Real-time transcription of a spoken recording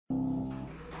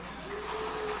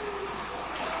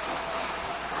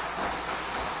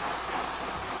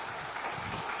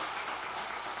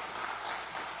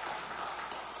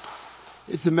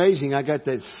It's amazing. I got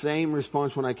that same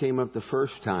response when I came up the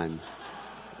first time.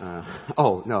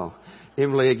 Oh, no.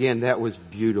 Emily, again, that was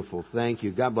beautiful. Thank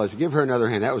you. God bless you. Give her another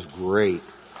hand. That was great.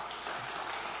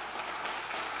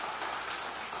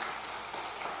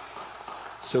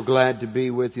 So glad to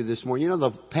be with you this morning. You know,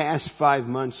 the past 5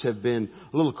 months have been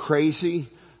a little crazy.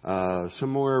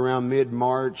 Somewhere around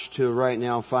mid-March to right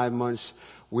now, 5 months,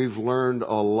 we've learned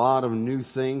a lot of new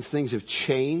things. Things have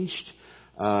changed.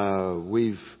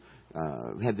 We've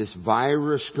had this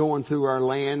virus going through our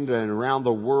land and around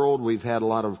the world. We've had a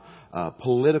lot of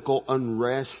political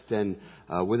unrest, and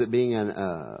with it being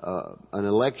an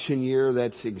election year,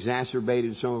 that's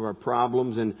exacerbated some of our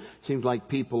problems. And it seems like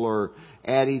people are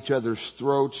at each other's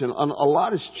throats, and a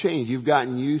lot has changed. You've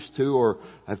gotten used to, or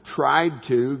have tried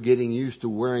to, getting used to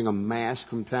wearing a mask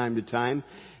from time to time,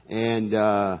 and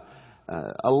a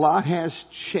lot has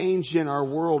changed in our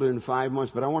world in 5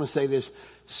 months. But I want to say this.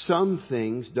 Some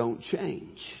things don't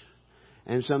change,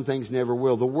 and some things never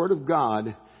will. The Word of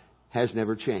God has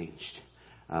never changed.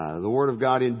 The Word of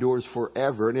God endures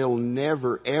forever, and it'll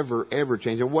never, ever, ever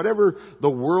change. And whatever the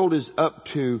world is up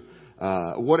to,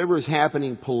 whatever is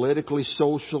happening politically,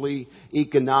 socially,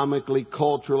 economically,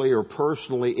 culturally, or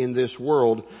personally in this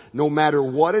world, no matter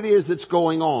what it is that's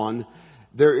going on,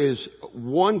 there is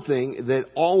one thing that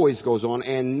always goes on,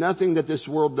 and nothing that this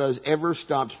world does ever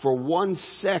stops for 1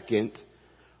 second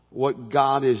what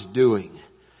God is doing.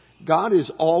 God is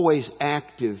always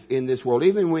active in this world.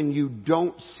 Even when you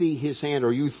don't see His hand,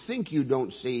 or you think you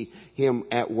don't see Him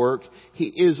at work, He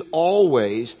is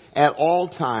always, at all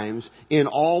times, in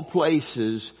all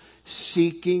places,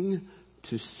 seeking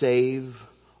to save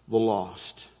the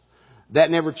lost. That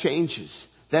never changes.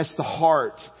 That's the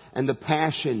heart and the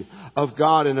passion of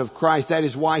God and of Christ. That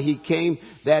is why He came.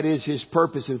 That is His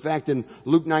purpose. In fact, in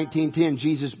Luke 19:10,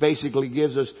 Jesus basically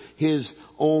gives us His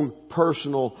own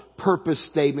personal purpose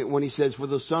statement when He says, "For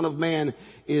the Son of Man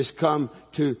is come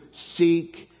to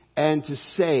seek and to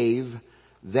save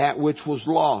that which was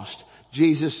lost."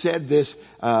 Jesus said this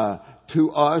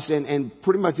to us, and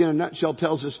pretty much in a nutshell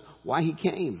tells us why He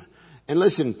came. And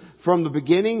listen, from the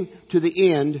beginning to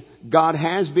the end, God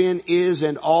has been, is,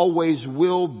 and always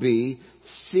will be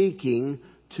seeking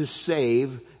to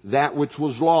save that which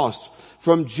was lost.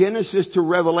 From Genesis to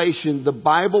Revelation, the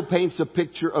Bible paints a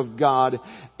picture of God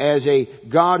as a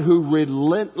God who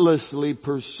relentlessly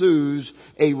pursues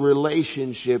a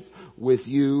relationship with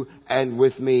you and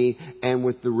with me and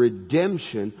with the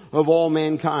redemption of all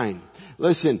mankind.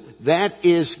 Listen, that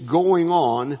is going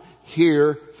on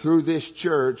here through this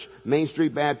church, Main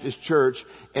Street Baptist Church,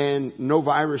 and no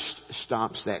virus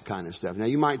stops that kind of stuff. Now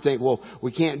you might think, well,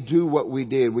 we can't do what we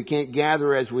did. We can't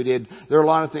gather as we did. There are a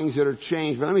lot of things that are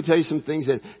changed. But let me tell you some things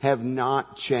that have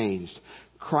not changed.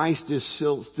 Christ is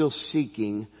still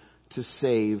seeking to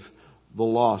save the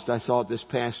lost. I saw it this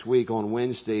past week on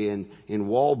Wednesday in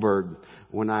Wahlberg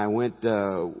when I went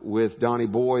with Donnie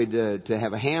Boyd to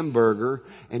have a hamburger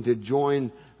and to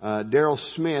join Daryl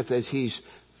Smith as he's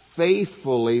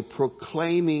faithfully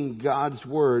proclaiming God's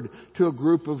Word to a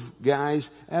group of guys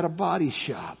at a body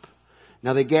shop.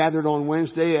 Now they gathered on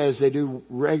Wednesday, as they do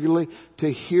regularly,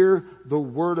 to hear the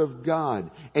Word of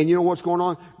God. And you know what's going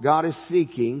on? God is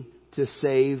seeking to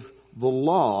save the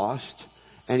lost,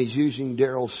 and He's using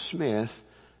Daryl Smith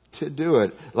to do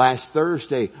it. Last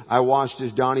Thursday, I watched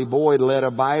as Donnie Boyd led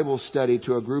a Bible study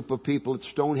to a group of people at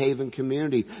Stonehaven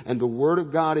Community. And the Word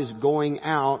of God is going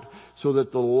out so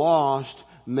that the lost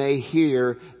may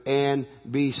hear and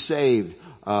be saved.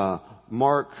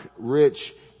 Mark Rich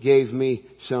gave me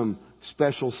some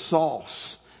special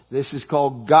sauce. This is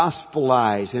called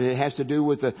Gospelize, and it has to do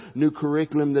with the new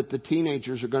curriculum that the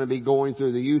teenagers are going to be going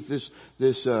through, the youth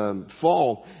this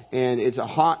fall. And it's a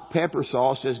hot pepper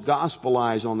sauce. It says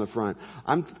Gospelize on the front.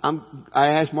 I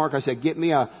asked Mark, I said, get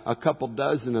me a couple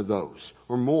dozen of those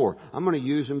or more. I'm going to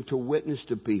use them to witness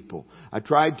to people. I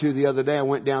tried to the other day. I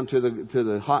went down to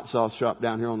the hot sauce shop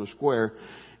down here on the square,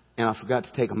 and I forgot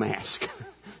to take a mask.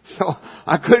 So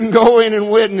I couldn't go in and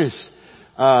witness.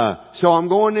 So I'm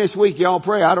going this week. Y'all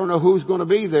pray. I don't know who's going to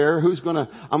be there. I'm going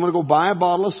to go buy a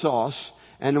bottle of sauce.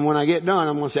 And then when I get done,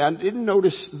 I'm going to say, I didn't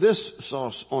notice this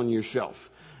sauce on your shelf.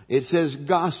 It says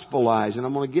Gospelize. And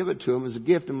I'm going to give it to them as a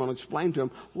gift. I'm going to explain to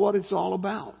them what it's all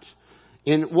about.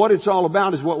 And what it's all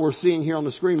about is what we're seeing here on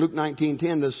the screen. Luke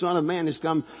 19:10. The Son of Man has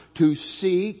come to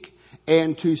seek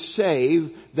and to save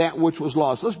that which was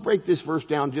lost. Let's break this verse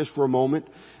down just for a moment.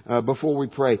 Before we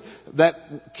pray.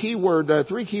 That key word,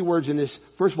 3 key words in this.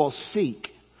 First of all, seek.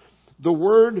 The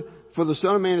word for the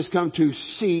Son of Man has come to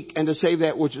seek and to save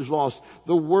that which is lost.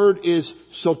 The word is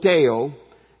soteo,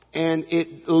 and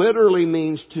it literally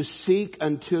means to seek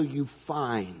until you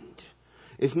find.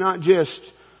 It's not just,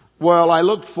 well, I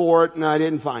looked for it and I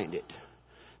didn't find it.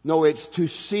 No, it's to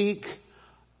seek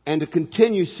and to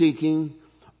continue seeking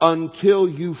until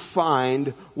you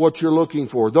find what you're looking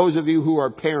for. Those of you who are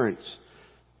parents,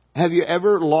 have you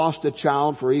ever lost a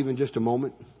child for even just a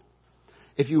moment?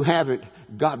 If you haven't,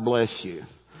 God bless you.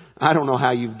 I don't know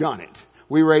how you've done it.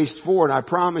 We raised 4, and I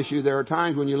promise you there are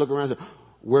times when you look around and say,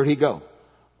 where'd he go?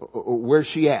 Where's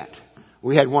she at?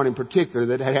 We had one in particular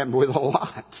that had happened with a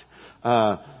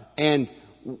lot. And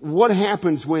what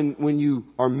happens when you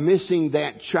are missing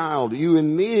that child? You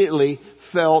immediately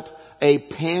felt a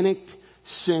panicked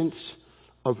sense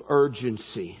of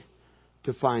urgency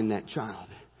to find that child.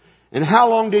 And how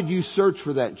long did you search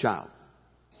for that child?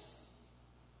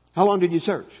 How long did you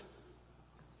search?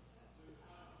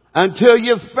 Until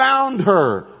you found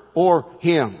her or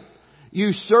him.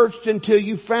 You searched until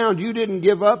you found. You didn't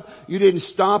give up. You didn't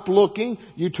stop looking.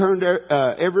 You turned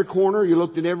every corner. You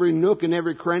looked at every nook and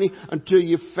every cranny until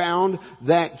you found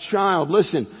that child.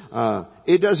 Listen,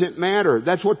 it doesn't matter.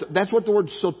 That's what the word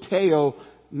soteo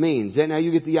means. And now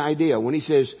you get the idea. When he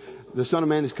says the Son of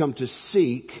Man has come to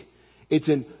seek, it's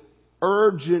an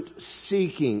urgent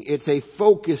seeking. It's a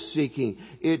focused seeking.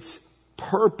 It's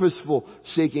purposeful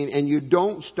seeking, and you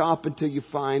don't stop until you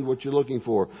find what you're looking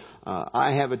for.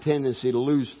 I have a tendency to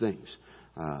lose things.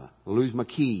 Lose my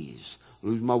keys,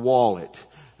 lose my wallet.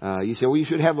 You say, well, you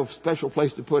should have a special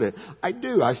place to put it. I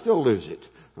do. I still lose it.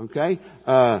 Okay?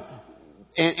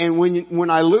 And when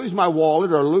I lose my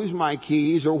wallet or lose my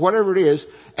keys or whatever it is,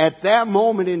 at that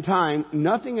moment in time,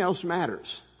 nothing else matters.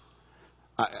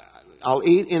 I'll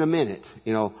eat in a minute.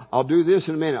 I'll do this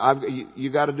in a minute.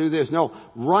 You got to do this. No,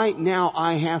 right now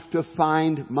I have to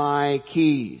find my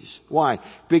keys. Why?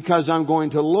 Because I'm going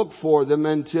to look for them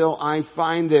until I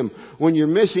find them. When you're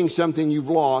missing something you've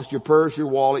lost, your purse, your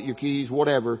wallet, your keys,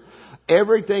 whatever,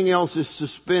 everything else is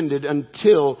suspended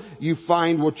until you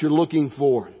find what you're looking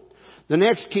for. The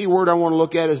next key word I want to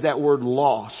look at is that word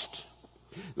lost.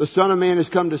 The Son of Man has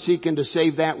come to seek and to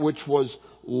save that which was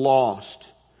lost.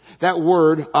 That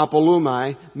word,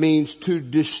 apolumai, means to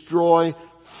destroy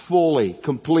fully,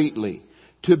 completely,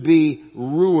 to be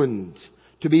ruined,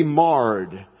 to be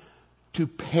marred, to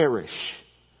perish.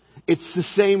 It's the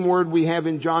same word we have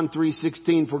in John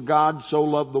 3:16, for God so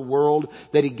loved the world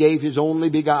that He gave His only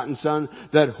begotten Son,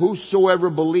 that whosoever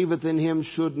believeth in Him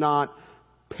should not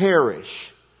perish,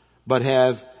 but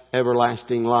have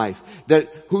everlasting life. That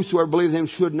whosoever believeth in Him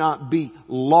should not be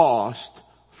lost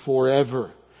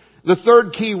forever. The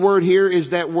third key word here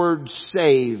is that word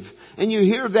save. And you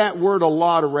hear that word a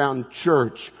lot around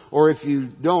church. Or if you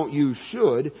don't, you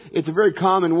should. It's a very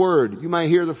common word. You might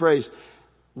hear the phrase,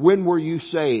 when were you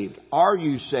saved? Are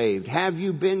you saved? Have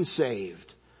you been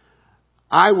saved?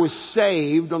 I was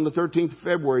saved on the 13th of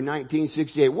February,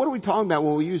 1968. What are we talking about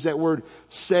when we use that word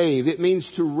save? It means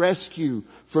to rescue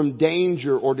from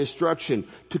danger or destruction,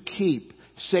 to keep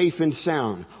safe and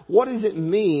sound. What does it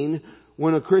mean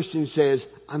when a Christian says,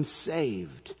 I'm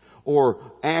saved? Or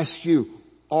ask you,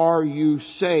 are you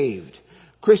saved?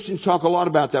 Christians talk a lot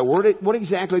about that word. What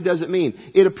exactly does it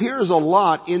mean? It appears a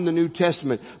lot in the New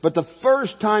Testament, but the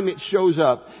first time it shows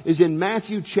up is in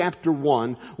Matthew chapter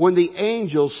 1, when the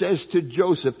angel says to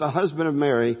Joseph, the husband of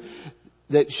Mary,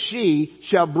 that she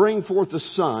shall bring forth a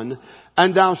son,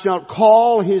 and thou shalt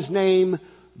call his name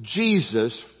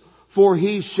Jesus, for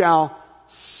he shall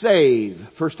save.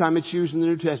 First time it's used in the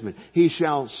New Testament. He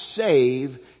shall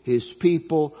save His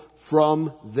people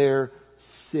from their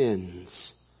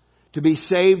sins. To be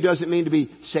saved doesn't mean to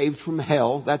be saved from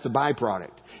hell. That's a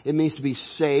byproduct. It means to be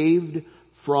saved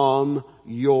from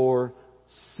your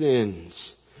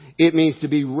sins. It means to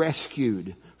be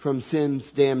rescued from sin's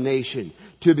damnation.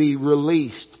 To be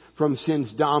released from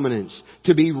sin's dominance.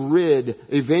 To be rid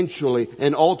eventually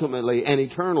and ultimately and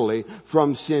eternally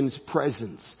from sin's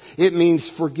presence. It means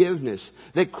forgiveness.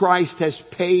 That Christ has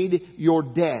paid your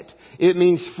debt. It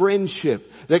means friendship.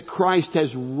 That Christ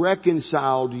has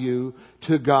reconciled you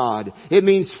to God. It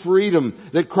means freedom.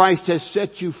 That Christ has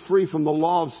set you free from the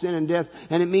law of sin and death.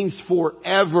 And it means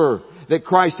forever. That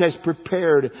Christ has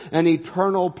prepared an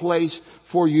eternal place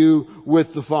for you with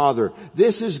the Father.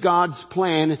 This is God's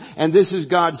plan, and this is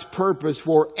God's purpose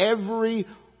for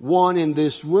everyone in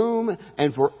this room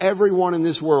and for everyone in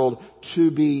this world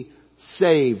to be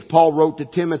saved. Paul wrote to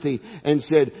Timothy and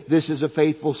said, this is a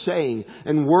faithful saying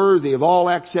and worthy of all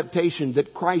acceptation,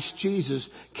 that Christ Jesus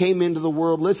came into the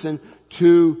world, listen,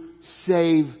 to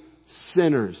save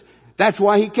sinners. That's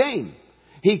why He came.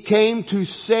 He came to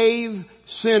save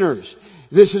sinners.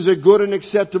 This is a good and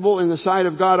acceptable in the sight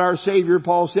of God our Savior,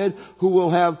 Paul said, who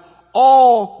will have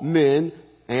all men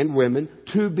and women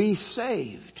to be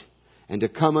saved and to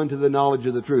come unto the knowledge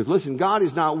of the truth. Listen, God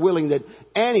is not willing that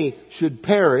any should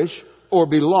perish or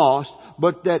be lost,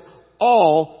 but that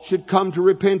all should come to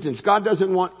repentance. God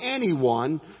doesn't want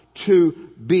anyone to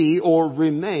be or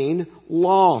remain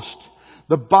lost.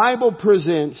 The Bible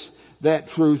presents that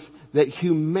truth, that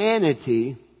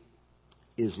humanity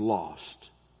is lost.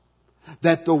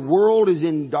 That the world is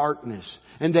in darkness.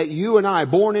 And that you and I,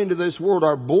 born into this world,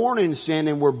 are born in sin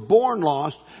and we're born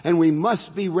lost and we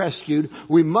must be rescued.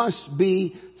 We must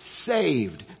be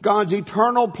saved. God's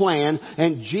eternal plan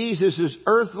and Jesus'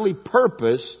 earthly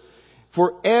purpose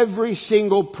for every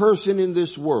single person in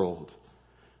this world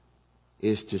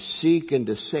is to seek and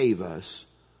to save us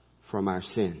from our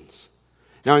sins.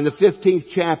 Now, in the 15th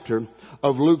chapter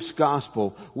of Luke's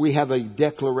Gospel, we have a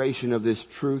declaration of this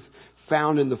truth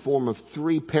found in the form of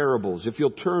 3 parables. If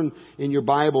you'll turn in your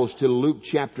Bibles to Luke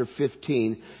chapter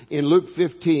 15. In Luke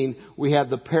 15, we have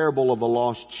the parable of a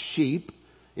lost sheep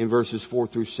in verses 4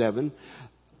 through 7,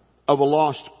 of a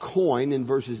lost coin in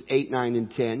verses 8, 9,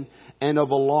 and 10, and of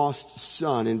a lost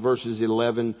son in verses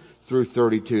 11 through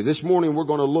 32. This morning we're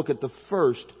going to look at the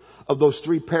first of those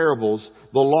 3 parables,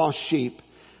 the lost sheep,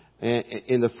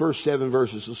 in the first 7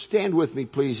 verses. So stand with me,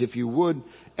 please, if you would,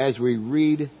 as we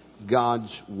read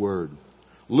God's Word.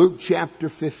 Luke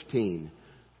chapter 15,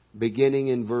 beginning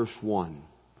in verse 1.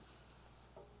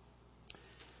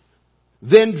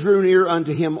 Then drew near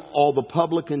unto him all the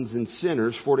publicans and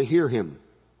sinners for to hear him.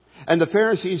 And the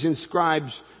Pharisees and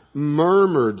scribes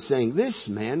murmured, saying, This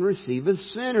man receiveth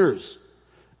sinners,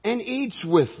 and eats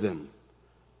with them.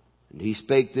 And he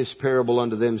spake this parable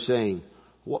unto them, saying,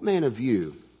 What man of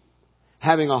you,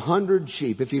 having 100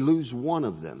 sheep, if he lose one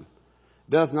of them,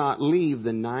 doth not leave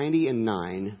the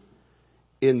 99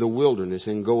 in the wilderness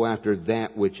and go after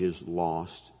that which is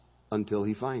lost until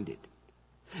he find it?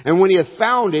 And when he hath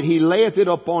found it, he layeth it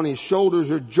upon his shoulders,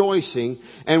 rejoicing.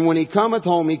 And when he cometh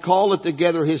home, he calleth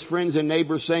together his friends and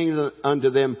neighbors, saying unto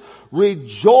them,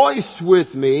 Rejoice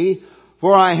with me,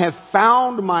 for I have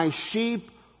found my sheep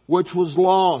which was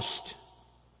lost.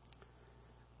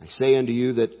 I say unto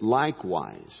you that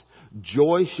likewise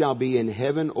joy shall be in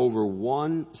heaven over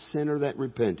one sinner that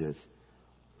repenteth,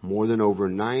 more than over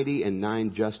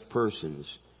 99 just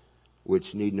persons which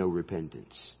need no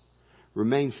repentance.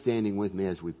 Remain standing with me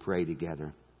as we pray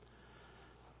together.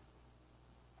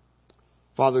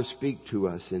 Father, speak to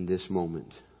us in this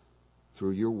moment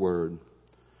through your word.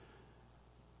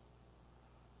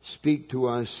 Speak to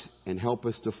us and help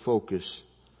us to focus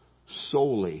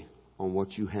solely on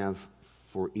what you have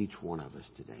for each one of us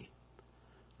today.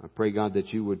 I pray, God,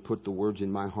 that you would put the words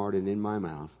in my heart and in my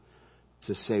mouth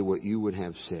to say what you would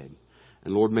have said.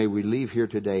 And Lord, may we leave here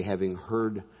today having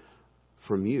heard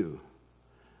from you.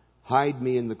 Hide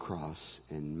me in the cross,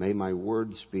 and may my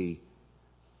words be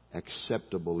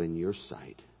acceptable in your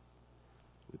sight.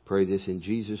 We pray this in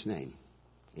Jesus' name.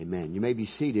 Amen. You may be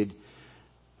seated.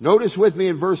 Notice with me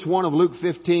in verse 1 of Luke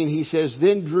 15, he says,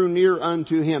 Then drew near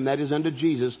unto him, that is unto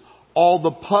Jesus, all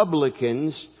the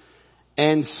publicans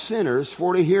and sinners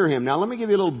for to hear him. Now let me give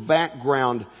you a little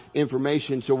background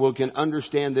information so we can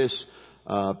understand this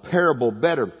parable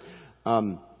better.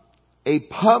 A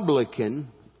publican,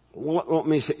 let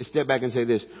me step back and say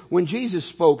this. When Jesus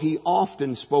spoke, he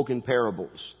often spoke in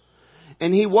parables.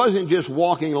 And he wasn't just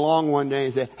walking along one day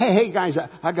and say, hey guys,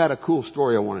 I got a cool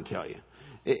story I want to tell you.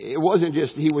 It wasn't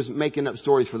just he was making up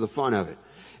stories for the fun of it.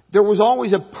 There was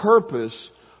always a purpose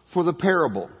for the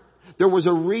parable. There was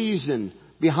a reason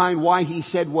behind why he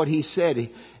said what he said.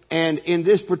 And in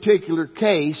this particular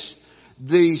case,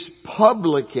 these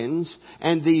publicans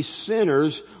and these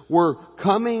sinners were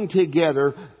coming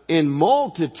together in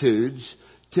multitudes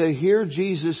to hear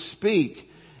Jesus speak.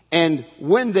 And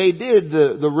when they did,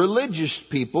 the religious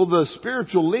people, the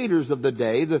spiritual leaders of the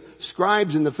day, the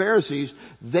scribes and the Pharisees,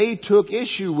 they took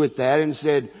issue with that and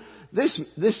said, this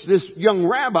young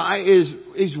rabbi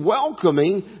is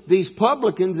welcoming these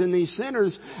publicans and these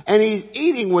sinners, and he's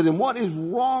eating with them. What is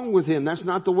wrong with him? That's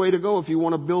not the way to go if you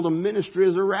want to build a ministry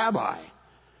as a rabbi.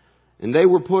 And they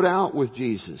were put out with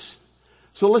Jesus.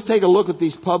 So let's take a look at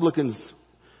these publicans.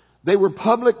 They were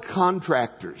public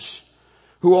contractors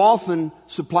who often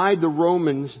supplied the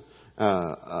Romans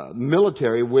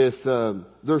military with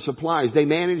their supplies. They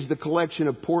managed the collection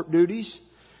of port duties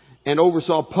and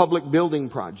oversaw public building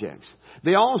projects.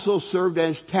 They also served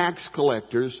as tax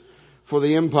collectors for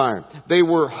the empire. They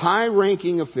were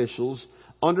high-ranking officials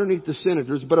underneath the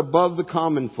senators, but above the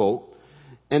common folk.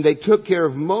 And they took care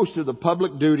of most of the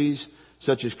public duties,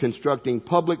 such as constructing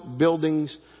public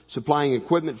buildings, supplying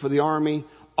equipment for the army,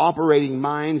 operating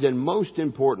mines, and most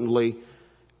importantly,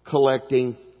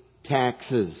 collecting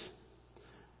taxes.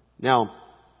 Now,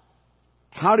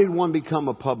 How did one become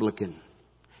a publican?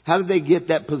 How did they get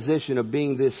that position of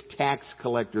being this tax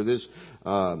collector, this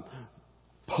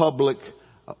public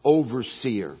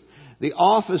overseer? The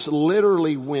office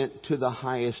literally went to the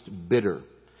highest bidder.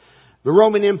 The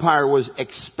Roman Empire was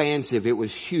expansive. It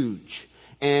was huge.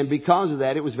 And because of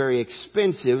that, it was very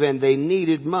expensive and they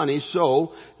needed money,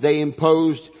 so they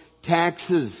imposed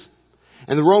taxes.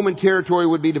 And the Roman territory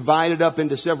would be divided up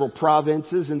into several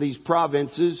provinces, and these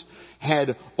provinces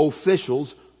had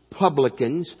officials,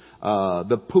 publicans.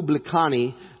 The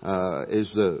publicani is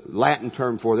the Latin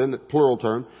term for them, the plural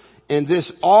term. And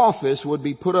this office would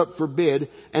be put up for bid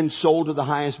and sold to the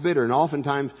highest bidder. And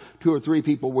oftentimes 2 or 3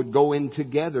 people would go in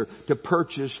together to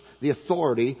purchase the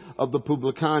authority of the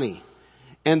publicani.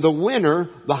 And the winner,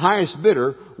 the highest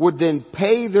bidder, would then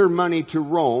pay their money to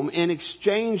Rome in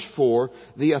exchange for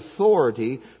the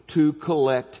authority to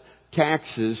collect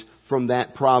taxes from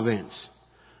that province.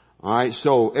 Alright,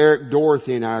 so Eric,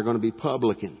 Dorothy, and I are going to be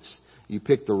publicans. You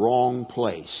picked the wrong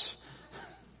place.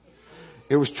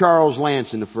 It was Charles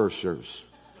Lance in the first service.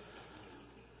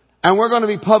 And we're going to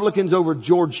be publicans over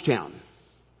Georgetown.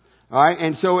 Alright,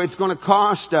 and so it's going to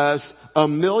cost us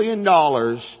 $1 million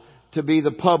to be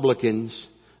the publicans,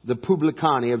 the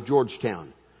publicani of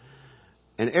Georgetown.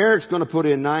 And Eric's going to put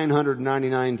in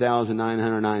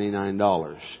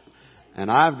 $999,999.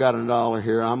 And I've got $1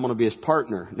 here. I'm going to be his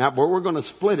partner. Now, but we're going to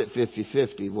split it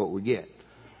 50-50 what we get.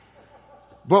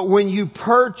 But when you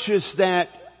purchase that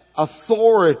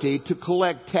authority to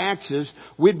collect taxes,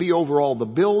 we'd be over all the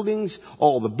buildings,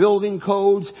 all the building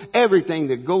codes, everything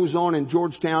that goes on in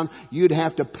Georgetown. You'd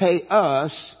have to pay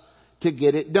us to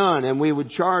get it done. And we would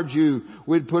charge you,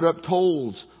 we'd put up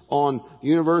tolls on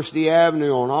University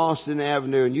Avenue, on Austin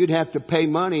Avenue, and you'd have to pay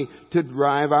money to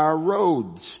drive our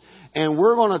roads. And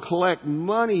we're going to collect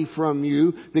money from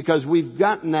you because we've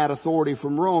gotten that authority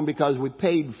from Rome because we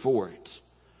paid for it.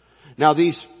 Now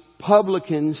these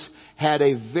publicans had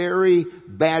a very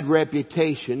bad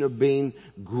reputation of being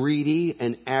greedy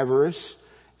and avarice,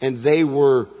 and they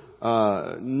were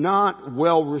not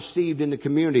well received in the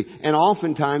community. And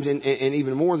oftentimes, and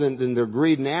even more than their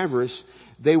greed and avarice,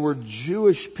 they were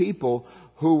Jewish people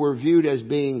who were viewed as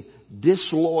being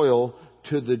disloyal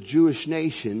to the Jewish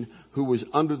nation who was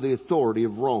under the authority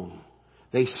of Rome.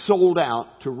 They sold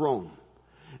out to Rome.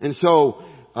 And so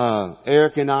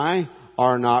Eric and I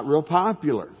are not real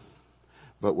popular,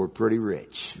 but we're pretty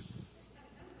rich.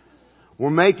 We're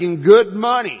making good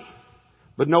money,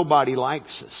 but nobody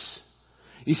likes us.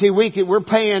 You see, we're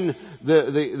paying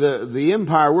the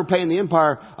empire. We're paying the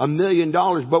empire $1 million,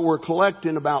 but we're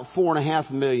collecting about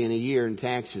 $4.5 million a year in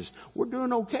taxes. We're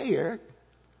doing okay, Eric.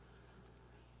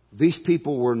 These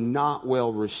people were not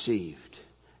well received,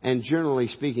 and generally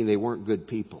speaking, they weren't good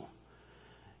people.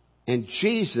 And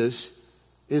Jesus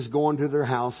is going to their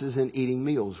houses and eating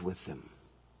meals with them,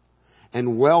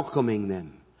 and welcoming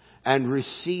them, and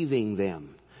receiving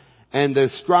them. And the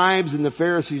scribes and the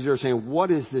Pharisees are saying,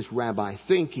 what is this rabbi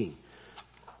thinking?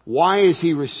 Why is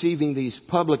he receiving these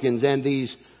publicans and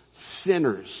these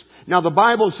sinners? Now the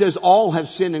Bible says all have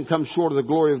sinned and come short of the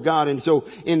glory of God. And so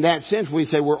in that sense we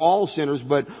say we're all sinners.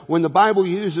 But when the Bible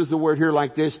uses the word here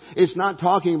like this, it's not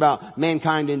talking about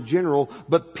mankind in general,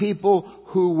 but people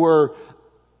who were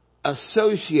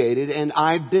associated and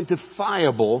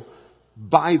identifiable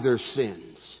by their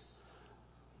sins.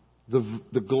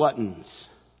 The gluttons,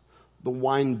 the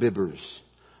wine bibbers,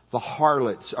 the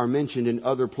harlots are mentioned in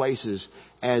other places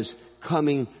as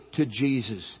coming to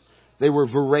Jesus. They were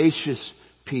voracious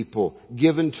people,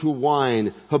 given to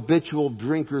wine, habitual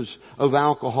drinkers of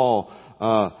alcohol.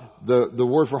 The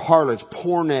word for harlots,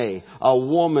 porne, a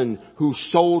woman who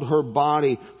sold her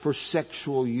body for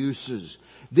sexual uses.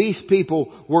 These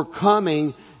people were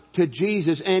coming to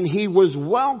Jesus and He was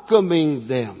welcoming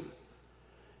them.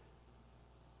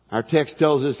 Our text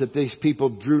tells us that these people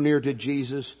drew near to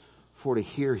Jesus for to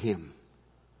hear Him.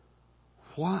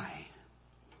 Why?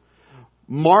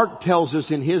 Mark tells us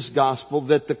in his gospel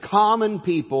that the common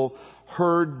people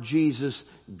heard Jesus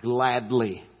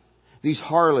gladly. These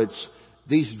harlots,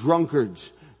 these drunkards,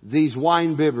 these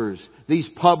wine bibbers, these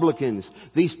publicans,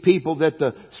 these people that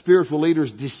the spiritual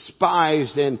leaders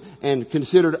despised and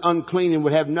considered unclean and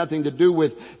would have nothing to do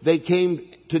with, they came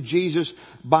to Jesus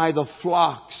by the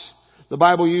flocks. The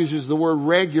Bible uses the word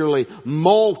regularly.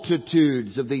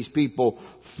 Multitudes of these people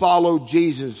followed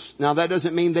Jesus. Now that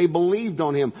doesn't mean they believed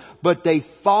on Him, but they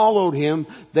followed Him.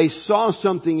 They saw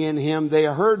something in Him. They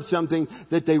heard something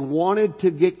that they wanted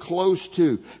to get close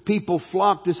to. People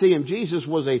flocked to see Him. Jesus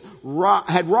was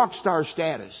had rock star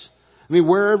status. I mean,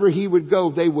 wherever He would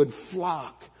go, they would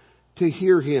flock to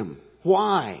hear Him.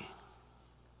 Why?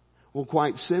 Well,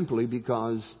 quite simply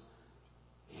because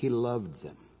He loved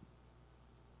them.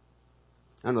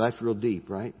 I know that's real deep,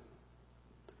 right?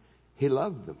 He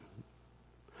loved them.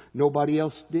 Nobody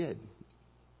else did.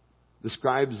 The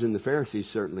scribes and the Pharisees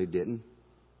certainly didn't.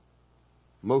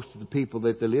 Most of the people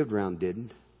that they lived around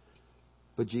didn't.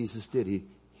 But Jesus did.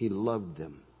 He loved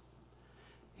them.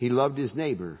 He loved His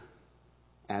neighbor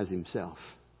as Himself.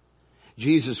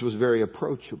 Jesus was very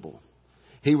approachable.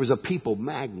 He was a people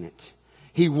magnet.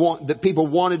 The people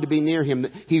wanted to be near Him.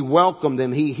 He welcomed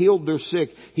them. He healed their sick.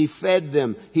 He fed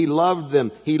them. He loved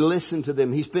them. He listened to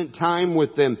them. He spent time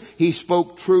with them. He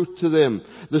spoke truth to them.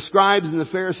 The scribes and the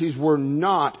Pharisees were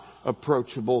not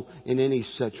approachable in any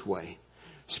such way.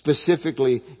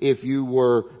 Specifically, if you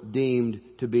were deemed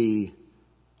to be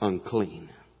unclean.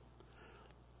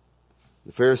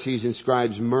 The Pharisees and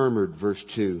scribes murmured, verse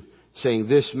 2, saying,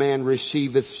 "This man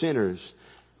receiveth sinners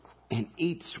and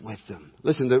eats with them."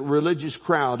 Listen, the religious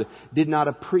crowd did not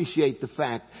appreciate the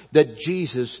fact that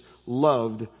Jesus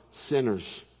loved sinners.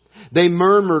 They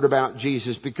murmured about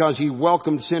Jesus because He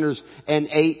welcomed sinners and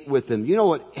ate with them. You know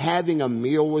what? Having a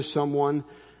meal with someone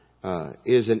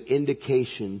is an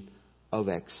indication of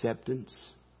acceptance.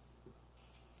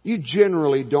 You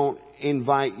generally don't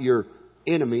invite your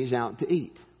enemies out to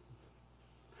eat.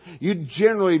 You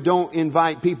generally don't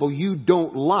invite people you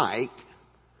don't like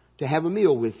to have a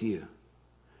meal with you.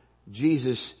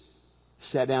 Jesus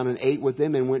sat down and ate with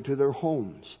them and went to their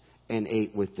homes and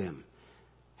ate with them.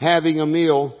 Having a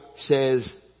meal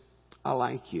says, I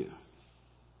like you.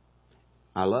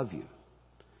 I love you.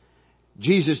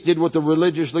 Jesus did what the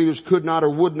religious leaders could not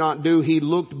or would not do. He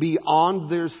looked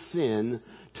beyond their sin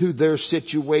to their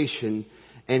situation,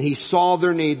 and He saw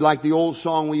their need. Like the old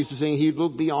song we used to sing, He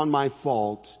looked beyond my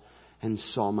fault and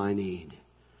saw my need.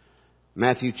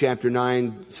 Matthew chapter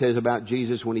 9 says about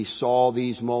Jesus, when He saw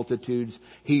these multitudes,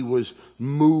 He was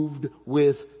moved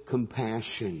with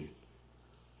compassion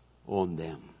on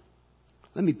them.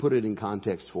 Let me put it in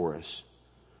context for us.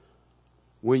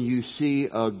 When you see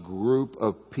a group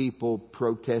of people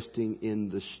protesting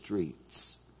in the streets,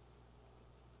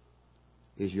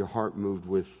 is your heart moved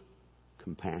with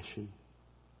compassion?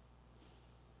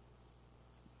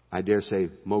 I dare say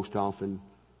most often,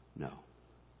 no.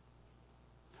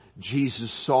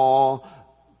 Jesus saw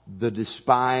the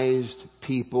despised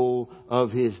people of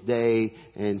His day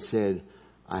and said,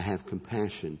 I have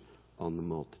compassion on the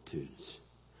multitudes.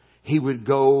 He would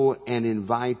go and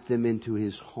invite them into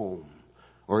His home,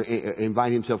 or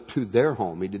invite Himself to their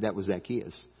home. He did that with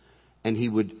Zacchaeus. And He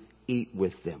would eat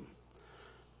with them.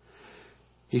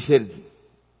 He said,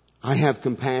 I have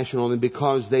compassion on them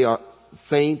because they are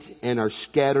faint and are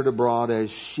scattered abroad as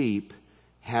sheep,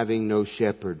 having no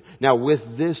shepherd. Now,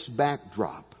 with this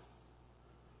backdrop,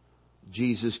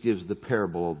 Jesus gives the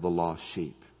parable of the lost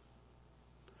sheep.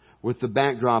 With the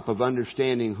backdrop of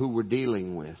understanding who we're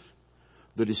dealing with.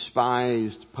 The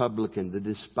despised publican, the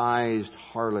despised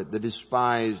harlot, the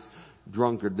despised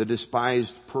drunkard, the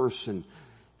despised person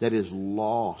that is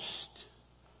lost.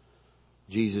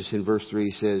 Jesus in verse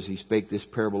 3 says, He spake this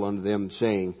parable unto them,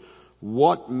 saying,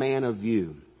 What man of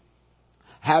you,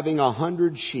 having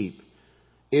 100 sheep,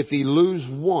 if he lose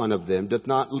one of them, doth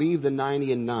not leave the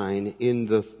 99 in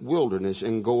the wilderness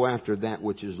and go after that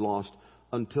which is lost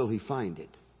until he find it?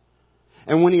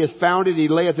 And when he hath found it, he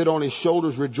layeth it on his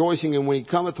shoulders, rejoicing. And when he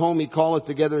cometh home, he calleth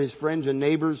together his friends and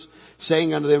neighbors,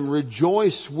 saying unto them,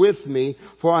 Rejoice with me,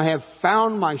 for I have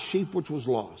found my sheep which was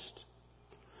lost.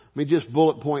 Let me just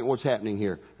bullet point what's happening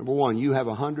here. Number one, you have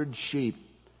 100 sheep.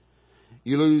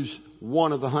 You lose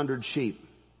one of the 100 sheep.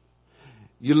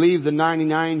 You leave the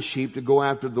 99 sheep to go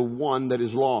after the one that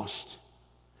is lost.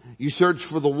 You search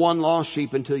for the one lost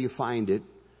sheep until you find it.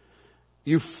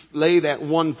 You lay that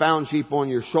one found sheep on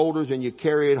your shoulders and you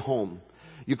carry it home.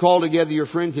 You call together your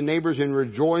friends and neighbors and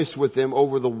rejoice with them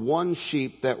over the one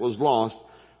sheep that was lost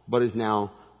but is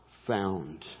now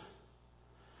found.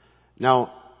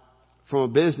 Now, from a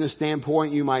business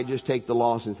standpoint, you might just take the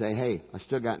loss and say, hey, I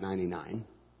still got 99.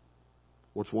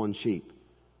 What's one sheep?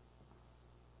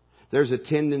 There's a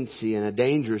tendency, and a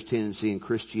dangerous tendency in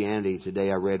Christianity today.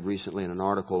 I read recently in an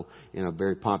article in a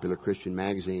very popular Christian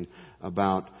magazine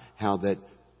about how that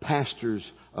pastors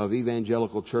of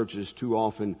evangelical churches too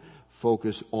often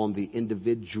focus on the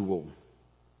individual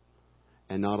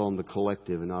and not on the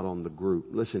collective and not on the group.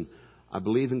 Listen, I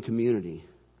believe in community.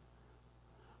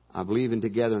 I believe in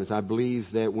togetherness. I believe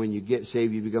that when you get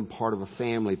saved, you become part of a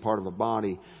family, part of a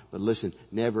body. But listen,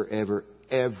 never, ever,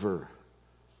 ever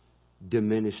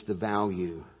diminish the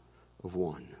value of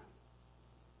one.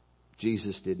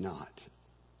 Jesus did not.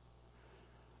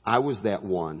 I was that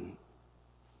one.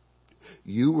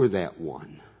 You were that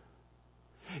one.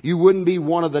 You wouldn't be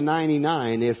one of the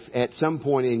 99 if at some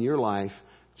point in your life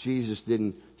Jesus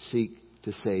didn't seek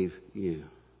to save you.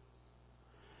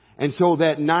 And so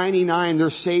that 99, they're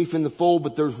safe in the fold,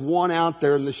 but there's one out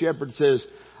there, and the shepherd says,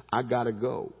 I gotta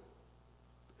go.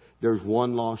 There's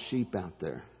one lost sheep out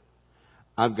there.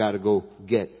 I've got to go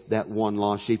get that one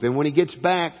lost sheep. And when he gets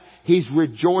back, he's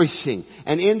rejoicing.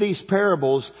 And in these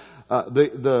parables,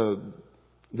 the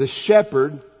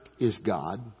shepherd is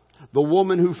God. The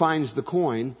woman who finds the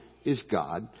coin is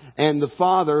God. And the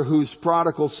father whose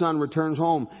prodigal son returns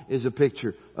home is a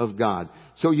picture of God.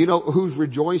 So you know who's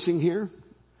rejoicing here?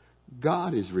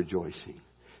 God is rejoicing.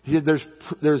 He said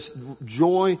there's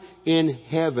joy in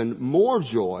heaven, more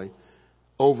joy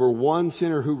over one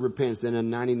sinner who repents than a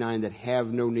 99 that have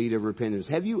no need of repentance.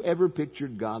 Have you ever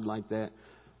pictured God like that?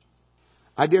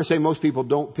 I dare say most people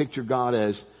don't picture God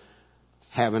as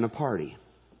having a party.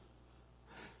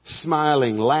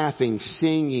 Smiling, laughing,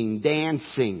 singing,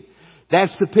 dancing.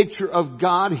 That's the picture of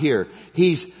God here.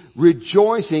 He's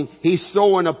rejoicing. He's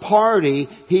throwing a party.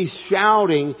 He's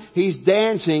shouting. He's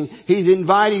dancing. He's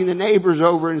inviting the neighbors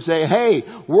over and say, hey,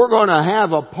 we're going to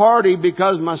have a party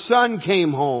because my son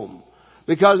came home.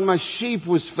 Because my sheep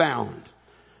was found.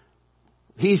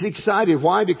 He's excited.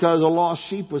 Why? Because a lost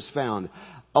sheep was found.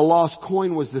 A lost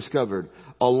coin was discovered.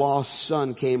 A lost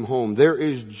son came home. There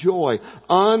is joy,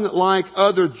 unlike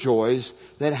other joys,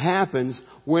 that happens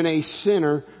when a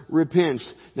sinner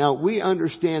repents. Now, we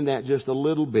understand that just a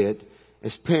little bit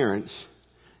as parents.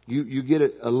 You get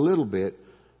it a little bit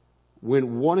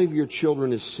when one of your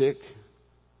children is sick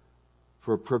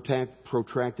for a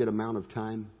protracted amount of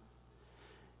time.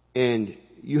 And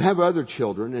you have other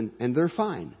children and they're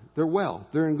fine. They're well.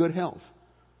 They're in good health.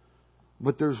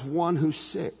 But there's one who's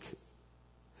sick.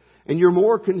 And you're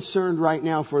more concerned right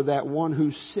now for that one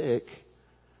who's sick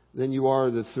than you are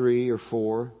the 3 or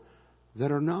 4 that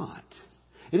are not.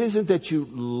 It isn't that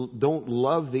you don't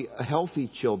love the healthy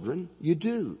children. You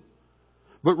do.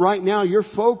 But right now your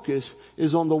focus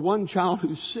is on the one child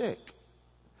who's sick.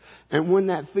 And when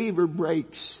that fever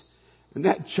breaks and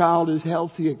that child is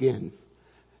healthy again,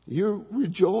 you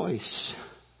rejoice.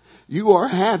 You are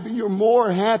happy. You're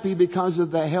more happy because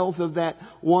of the health of that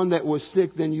one that was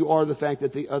sick than you are the fact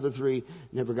that the other 3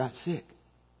 never got sick.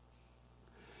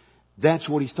 That's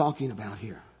what he's talking about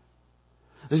here.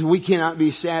 We cannot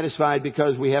be satisfied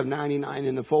because we have 99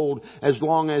 in the fold as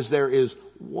long as there is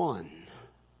one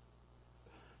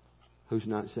who's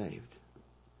not saved.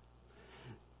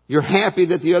 You're happy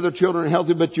that the other children are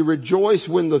healthy, but you rejoice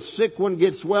when the sick one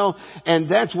gets well. And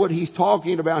that's what he's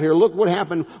talking about here. Look what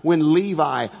happened when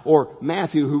Levi, or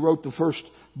Matthew, who wrote the first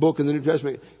book in the New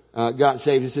Testament, got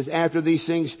saved. It says, after these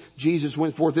things, Jesus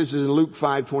went forth. This is in Luke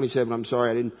 5:27. I'm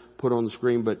sorry, I didn't put it on the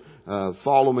screen, but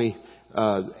follow me.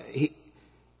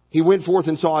 He went forth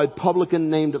and saw a publican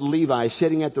named Levi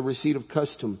sitting at the receipt of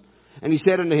custom. And he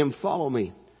said unto him, follow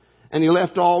me. And he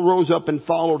left all, rose up and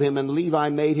followed him. And Levi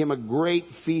made him a great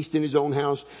feast in his own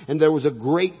house. And there was a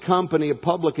great company of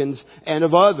publicans and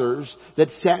of others that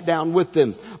sat down with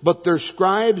them. But their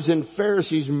scribes and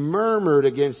Pharisees murmured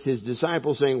against his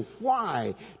disciples, saying,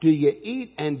 why do you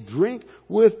eat and drink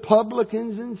with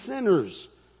publicans and sinners?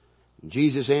 And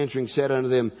Jesus answering said unto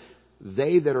them,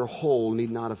 they that are whole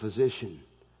need not a physician,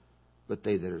 but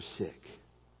they that are sick.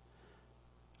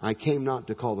 I came not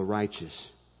to call the righteous,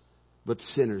 but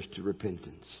sinners to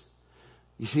repentance.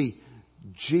 You see,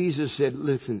 Jesus said,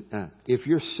 listen, if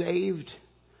you're saved,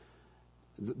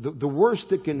 the worst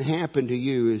that can happen to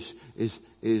you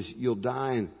is you'll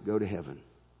die and go to heaven.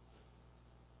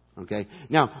 Okay?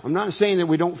 Now, I'm not saying that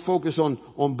we don't focus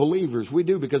on believers. We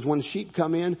do, because when sheep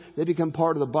come in, they become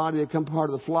part of the body, they become part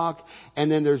of the flock,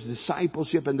 and then there's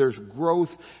discipleship, and there's growth,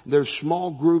 there's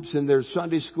small groups, and there's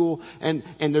Sunday school, and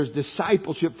there's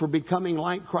discipleship for becoming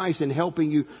like Christ and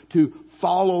helping you to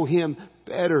follow Him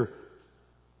better.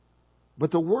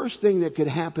 But the worst thing that could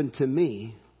happen to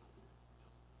me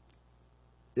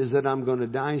is that I'm going to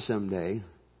die someday,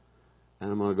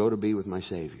 and I'm going to go to be with my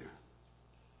Savior.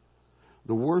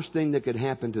 The worst thing that could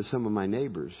happen to some of my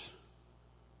neighbors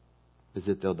is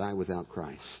that they'll die without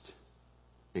Christ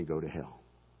and go to hell.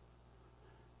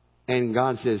 And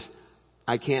God says,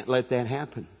 I can't let that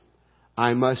happen.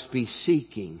 I must be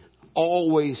seeking,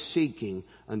 always seeking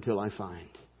until I find.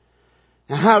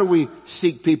 Now, how do we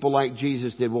seek people like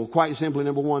Jesus did? Well, quite simply,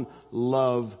 number one,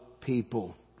 love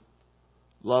people.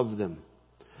 Love them.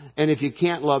 And if you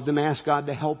can't love them, ask God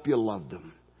to help you love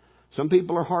them. Some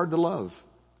people are hard to love.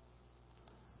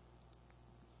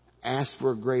 Ask for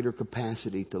a greater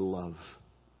capacity to love.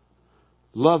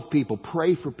 Love people.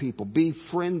 Pray for people. Be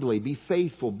friendly. Be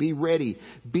faithful. Be ready.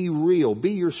 Be real. Be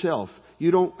yourself.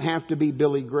 You don't have to be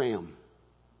Billy Graham.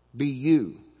 Be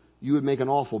you. You would make an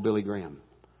awful Billy Graham.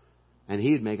 And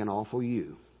he'd make an awful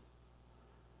you.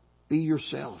 Be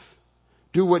yourself.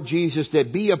 Do what Jesus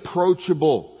did. Be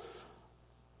approachable.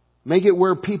 Make it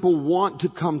where people want to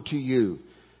come to you.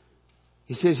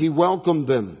 He says He welcomed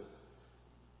them.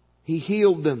 He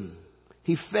healed them.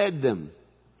 He fed them.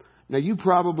 Now you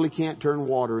probably can't turn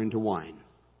water into wine.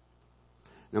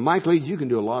 Now Mike Leeds, you can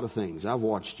do a lot of things. I've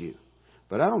watched you.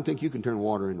 But I don't think you can turn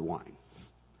water into wine.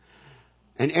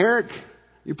 And Eric,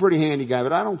 you're a pretty handy guy,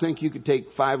 but I don't think you could take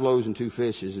 5 loaves and 2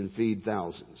 fishes and feed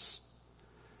thousands.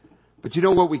 But you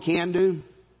know what we can do?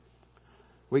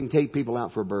 We can take people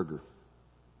out for a burger.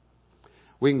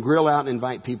 We can grill out and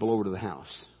invite people over to the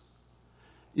house.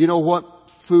 You know what?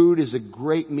 Food is a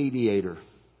great mediator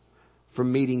for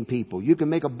meeting people. You can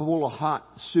make a bowl of hot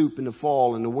soup in the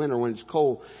fall and the winter when it's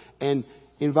cold and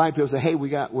invite people and say, hey,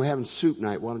 we're having soup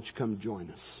night. Why don't you come join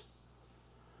us?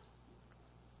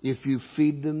 If you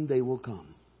feed them, they will come.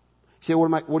 You say,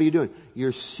 what are you doing?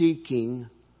 You're seeking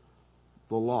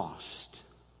the lost.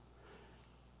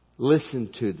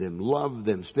 Listen to them. Love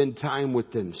them. Spend time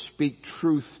with them. Speak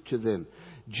truth to them.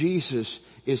 Jesus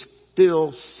is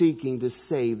still seeking to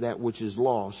save that which is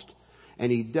lost.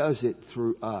 And He does it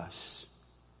through us.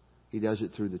 He does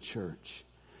it through the church.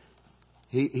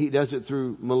 He does it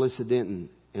through Melissa Denton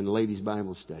in the Ladies'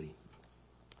 Bible Study.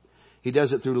 He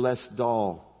does it through Les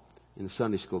Dahl in the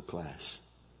Sunday school class.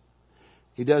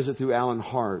 He does it through Alan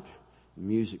Hart,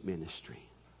 music ministry.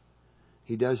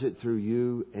 He does it through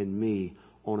you and me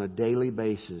on a daily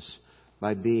basis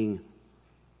by being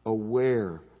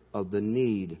aware of the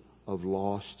need of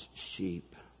lost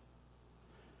sheep.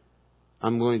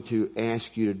 I'm going to ask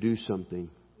you to do something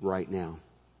right now.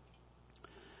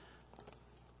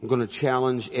 I'm going to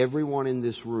challenge everyone in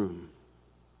this room.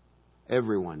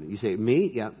 Everyone. You say,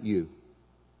 me? Yeah, you.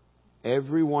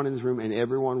 Everyone in this room and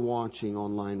everyone watching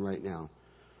online right now.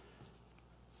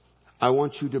 I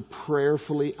want you to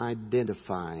prayerfully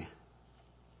identify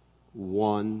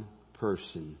one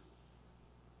person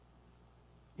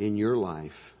in your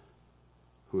life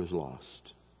who is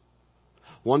lost.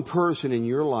 One person in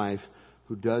your life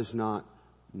who does not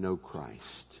know Christ.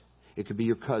 It could be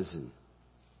your cousin.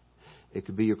 It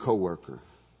could be your coworker.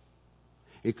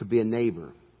 It could be a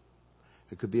neighbor.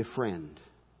 It could be a friend.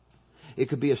 It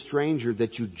could be a stranger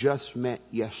that you just met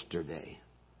yesterday.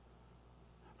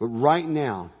 But right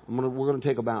now, we're going to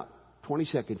take about 20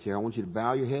 seconds here. I want you to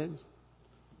bow your head,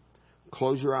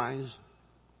 close your eyes,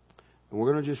 and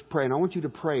we're going to just pray. And I want you to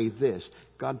pray this.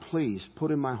 God, please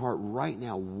put in my heart right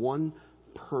now one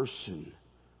person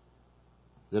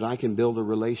that I can build a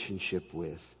relationship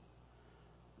with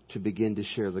to begin to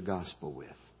share the gospel with.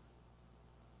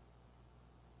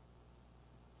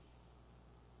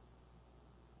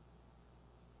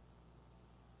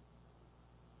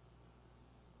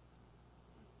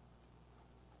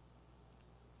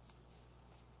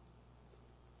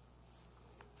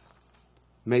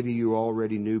 Maybe you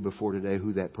already knew before today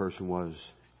who that person was.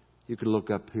 You can look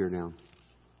up here now.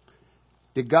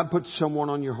 Did God put someone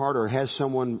on your heart, or has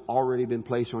someone already been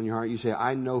placed on your heart? You say,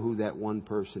 I know who that one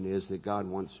person is that God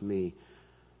wants me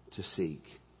to seek.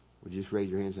 Would you just raise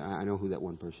your hands? I know who that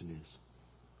one person is.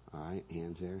 All right,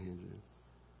 hands there, hands there.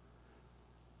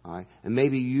 All right, and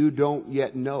maybe you don't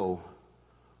yet know.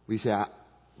 We say,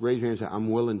 raise your hands and say, I'm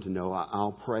willing to know.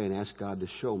 I'll pray and ask God to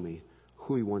show me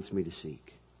who He wants me to seek.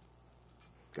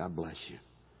 God bless you.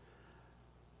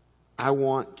 I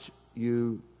want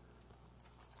you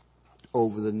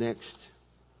over the next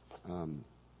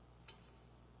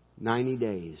 90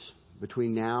 days,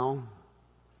 between now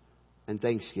and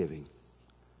Thanksgiving,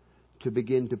 to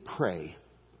begin to pray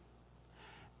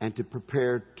and to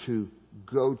prepare to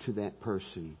go to that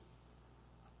person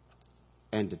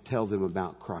and to tell them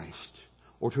about Christ,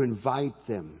 or to invite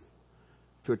them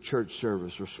to a church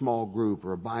service or small group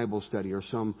or a Bible study or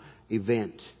some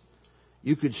event.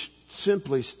 You could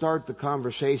simply start the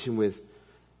conversation with,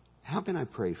 how can I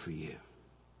pray for you?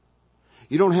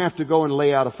 You don't have to go and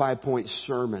lay out a 5-point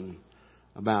sermon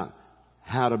about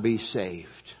how to be saved.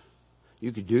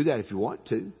 You could do that if you want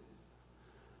to.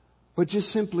 But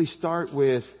just simply start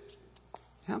with,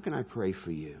 how can I pray for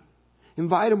you?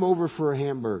 Invite them over for a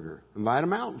hamburger. Invite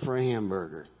them out for a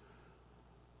hamburger.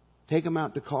 Take them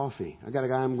out to coffee. I got a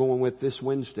guy I'm going with this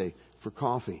Wednesday for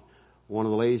coffee. One of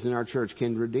the ladies in our church,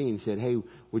 Kendra Dean, said, hey,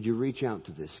 would you reach out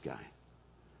to this guy?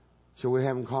 So we're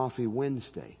having coffee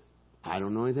Wednesday. I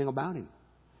don't know anything about him.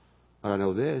 But I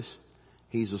know this.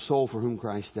 He's a soul for whom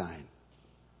Christ died.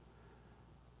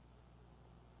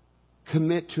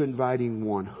 Commit to inviting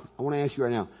one. I want to ask you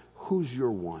right now, who's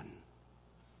your one?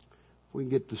 If we can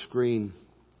get the screen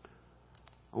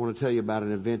I want to tell you about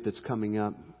an event that's coming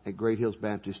up at Great Hills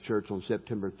Baptist Church on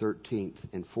September 13th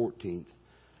and 14th.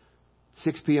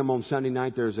 6 p.m. on Sunday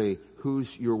night, there's a Who's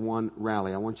Your One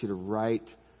rally. I want you to write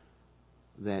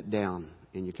that down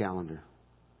in your calendar.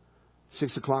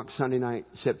 6 o'clock Sunday night,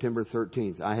 September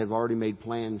 13th. I have already made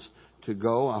plans to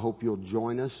go. I hope you'll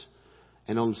join us.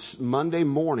 And on Monday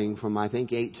morning from, I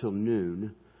think, 8 till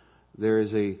noon, there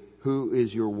is a Who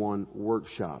is Your One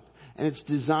workshop. And it's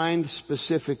designed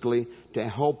specifically to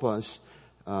help us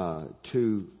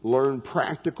to learn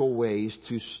practical ways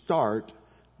to start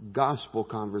gospel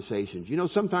conversations. You know,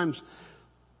 sometimes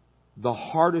the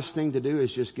hardest thing to do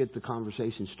is just get the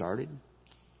conversation started.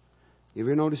 You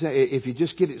ever notice that? If you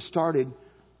just get it started,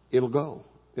 it'll go.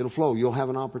 It'll flow. You'll have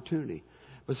an opportunity.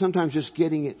 But sometimes just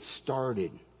getting it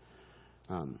started.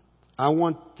 I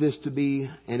want this to be,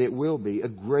 and it will be, a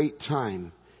great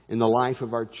time in the life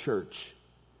of our church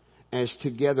as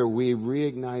together we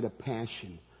reignite a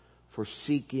passion for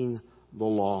seeking the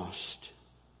lost.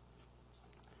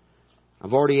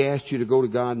 I've already asked you to go to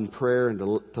God in prayer and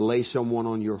to lay someone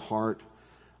on your heart.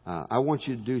 I want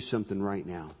you to do something right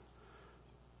now.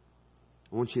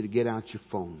 I want you to get out your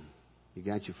phone. You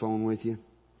got your phone with you?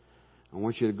 I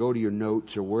want you to go to your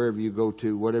notes or wherever you go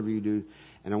to, whatever you do,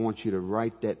 and I want you to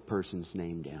write that person's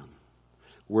name down,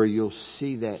 where you'll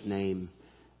see that name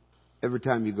every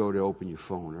time you go to open your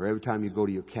phone or every time you go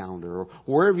to your calendar or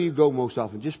wherever you go most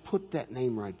often. Just put that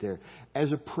name right there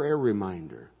as a prayer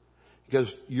reminder, because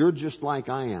you're just like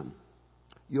I am.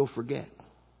 You'll forget.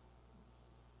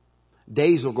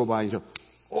 Days will go by and you go,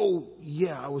 oh,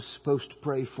 yeah, I was supposed to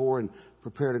pray for and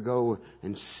prepare to go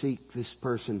and seek this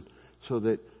person so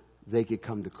that they could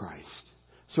come to Christ.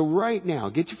 So right now,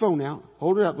 get your phone out.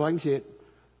 Hold it up so I can see it.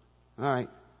 All right.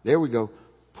 There we go.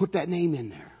 Put that name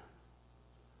in there.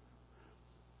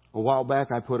 A while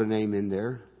back, I put a name in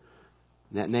there.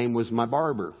 That name was my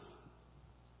barber.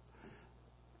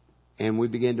 And we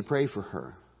began to pray for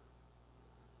her.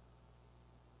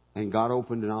 And God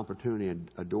opened an opportunity,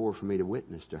 a door for me to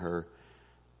witness to her.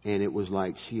 And it was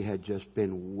like she had just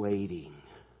been waiting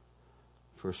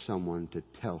for someone to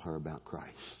tell her about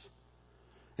Christ.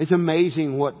 It's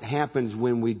amazing what happens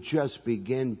when we just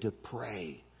begin to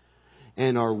pray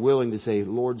and are willing to say,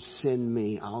 Lord, send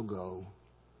me, I'll go.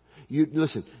 You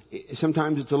listen,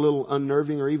 sometimes it's a little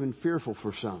unnerving or even fearful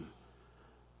for some.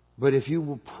 But if you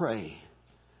will pray,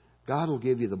 God will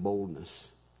give you the boldness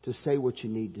to say what you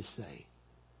need to say.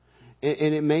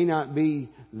 And it may not be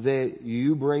that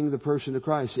you bring the person to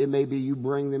Christ. It may be you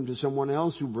bring them to someone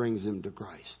else who brings them to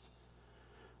Christ.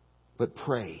 But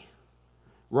pray.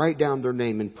 Write down their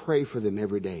name and pray for them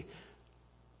every day.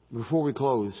 Before we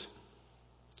close,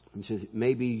 he says,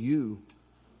 maybe you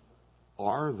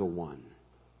are the one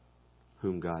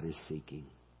whom God is seeking.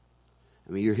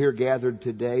 I mean, you're here gathered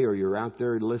today, or you're out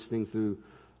there listening through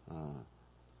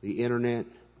the internet,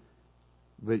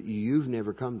 but you've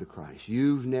never come to Christ.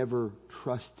 You've never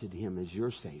trusted Him as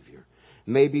your Savior.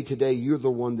 Maybe today you're the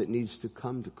one that needs to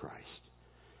come to Christ.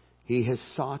 He has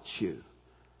sought you,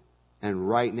 and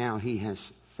right now He has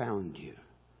found you.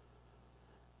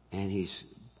 And He's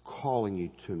calling you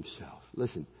to Himself.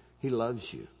 Listen, He loves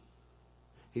you.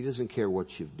 He doesn't care what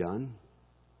you've done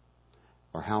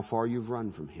or how far you've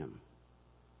run from Him.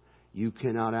 You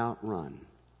cannot outrun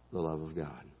the love of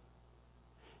God.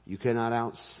 You cannot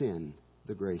out-sin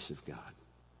the grace of God.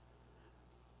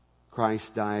 Christ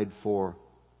died for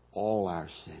all our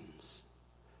sins,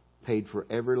 paid for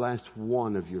every last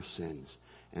one of your sins.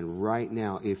 And right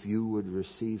now, if you would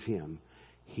receive Him,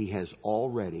 He has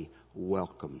already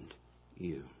welcomed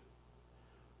you.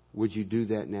 Would you do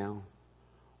that now?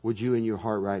 Would you in your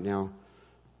heart right now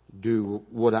do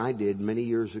what I did many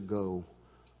years ago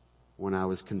when I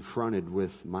was confronted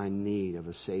with my need of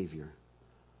a Savior?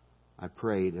 I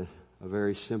prayed a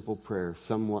very simple prayer,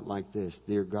 somewhat like this.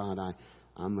 Dear God,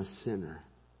 I'm a sinner,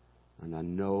 and I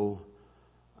know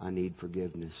I need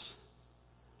forgiveness.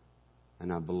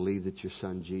 And I believe that your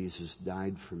Son Jesus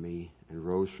died for me and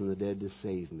rose from the dead to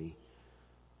save me.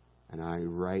 And I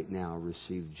right now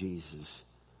receive Jesus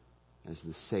as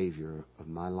the Savior of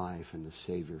my life and the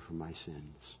Savior for my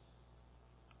sins.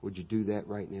 Would you do that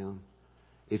right now?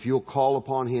 If you'll call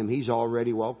upon Him, He's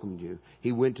already welcomed you.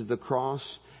 He went to the cross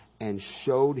and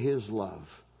showed His love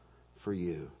for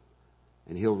you.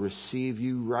 And He'll receive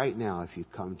you right now if you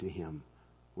come to Him.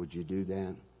 Would you do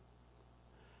that?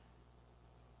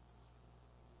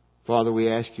 Father,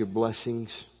 we ask your blessings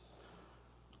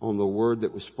on the word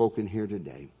that was spoken here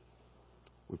today.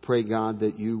 We pray, God,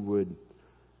 that you would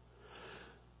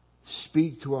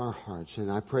speak to our hearts.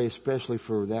 And I pray especially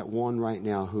for that one right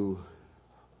now who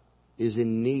is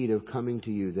in need of coming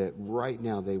to you, that right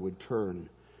now they would turn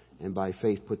and by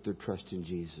faith put their trust in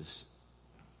Jesus.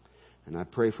 And I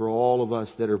pray for all of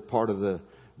us that are part of the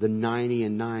 90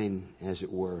 and 9, as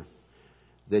it were,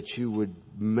 that you would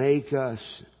make us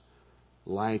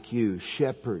like you,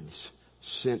 shepherds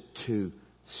sent to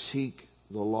seek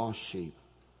the lost sheep.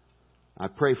 I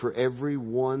pray for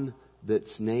everyone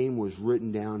that's name was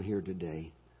written down here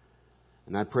today.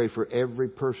 And I pray for every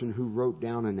person who wrote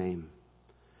down a name,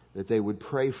 that they would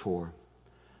pray for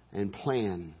and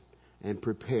plan and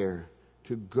prepare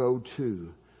to go to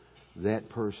that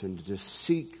person, to just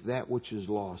seek that which is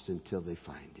lost until they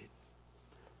find it.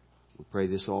 We pray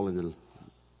this all in the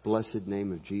blessed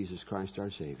name of Jesus Christ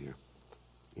our Savior.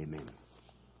 Amen.